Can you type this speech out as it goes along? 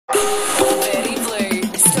Birdie Blue,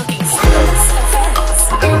 stocking sports, offence,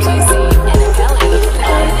 UGC and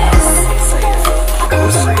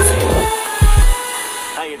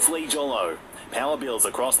Hey, it's Lee Jollo. Power bills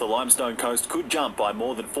across the Limestone coast could jump by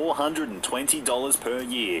more than $420 per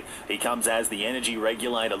year. He comes as the energy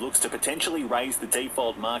regulator looks to potentially raise the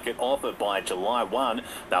default market offer by July 1.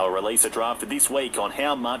 They'll release a draft this week on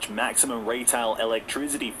how much maximum retail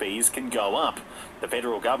electricity fees can go up. The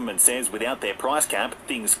federal government says without their price cap,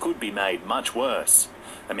 things could be made much worse.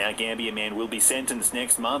 A Mount Gambier man will be sentenced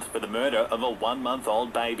next month for the murder of a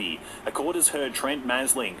 1-month-old baby. A court has heard Trent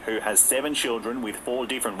Masling, who has 7 children with 4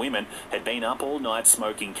 different women, had been up all night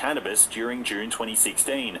smoking cannabis during June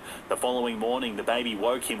 2016. The following morning, the baby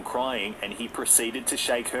woke him crying and he proceeded to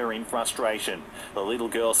shake her in frustration. The little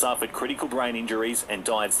girl suffered critical brain injuries and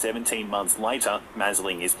died 17 months later.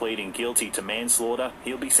 Masling is pleading guilty to manslaughter.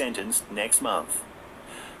 He'll be sentenced next month.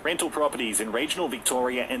 Rental properties in regional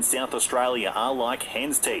Victoria and South Australia are like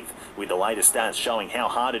hen's teeth, with the latest stats showing how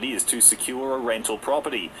hard it is to secure a rental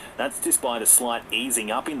property. That's despite a slight easing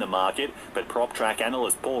up in the market, but PropTrack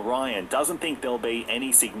analyst Paul Ryan doesn't think there'll be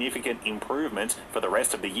any significant improvement for the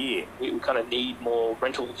rest of the year. We kind of need more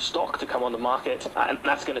rental stock to come on the market, and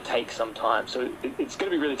that's going to take some time. So it's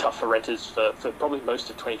going to be really tough for renters for probably most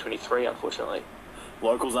of 2023, unfortunately.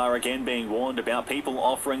 Locals are again being warned about people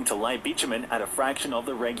offering to lay bitumen at a fraction of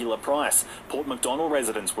the regular price. Port Macdonald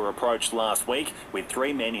residents were approached last week with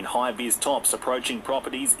 3 men in high-vis tops approaching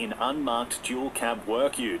properties in unmarked dual-cab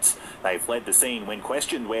work utes. They fled the scene when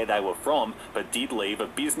questioned where they were from, but did leave a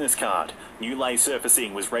business card. New lay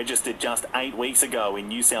surfacing was registered just 8 weeks ago in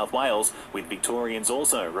New South Wales, with Victorians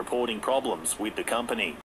also reporting problems with the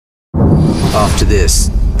company. After this,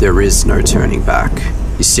 there is no turning back.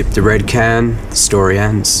 You sip the red can, the story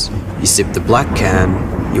ends. You sip the black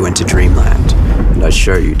can, you enter dreamland. And I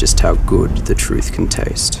show you just how good the truth can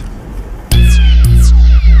taste.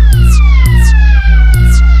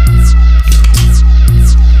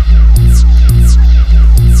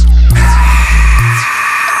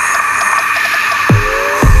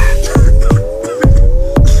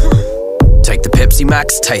 Take the Pepsi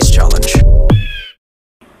Max Taste Challenge.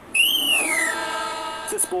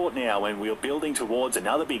 To sport now, and we're building towards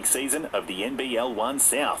another big season of the NBL 1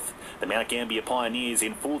 South. The Mount Gambier Pioneers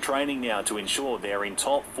in full training now to ensure they're in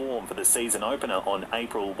top form for the season opener on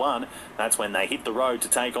April 1. That's when they hit the road to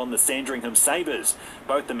take on the Sandringham Sabres.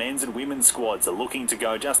 Both the men's and women's squads are looking to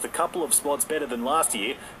go just a couple of spots better than last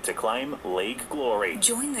year to claim league glory.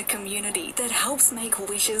 Join the community that helps make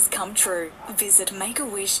wishes come true. Visit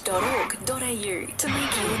makeawish.org.au to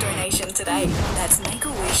make your donation today. That's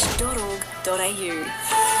makeawish.org.au.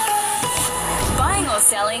 Buying or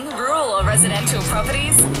selling rural or residential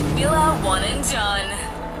properties? Billa, Wan and John.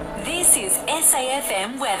 This is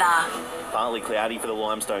SAFM weather. Partly cloudy for the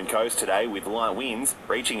Limestone coast today with light winds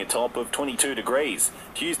reaching a top of 22 degrees.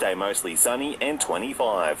 Tuesday mostly sunny and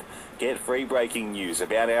 25. Get free breaking news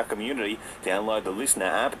about our community. Download the Listener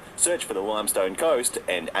app, search for the Limestone coast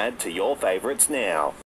and add to your favourites now.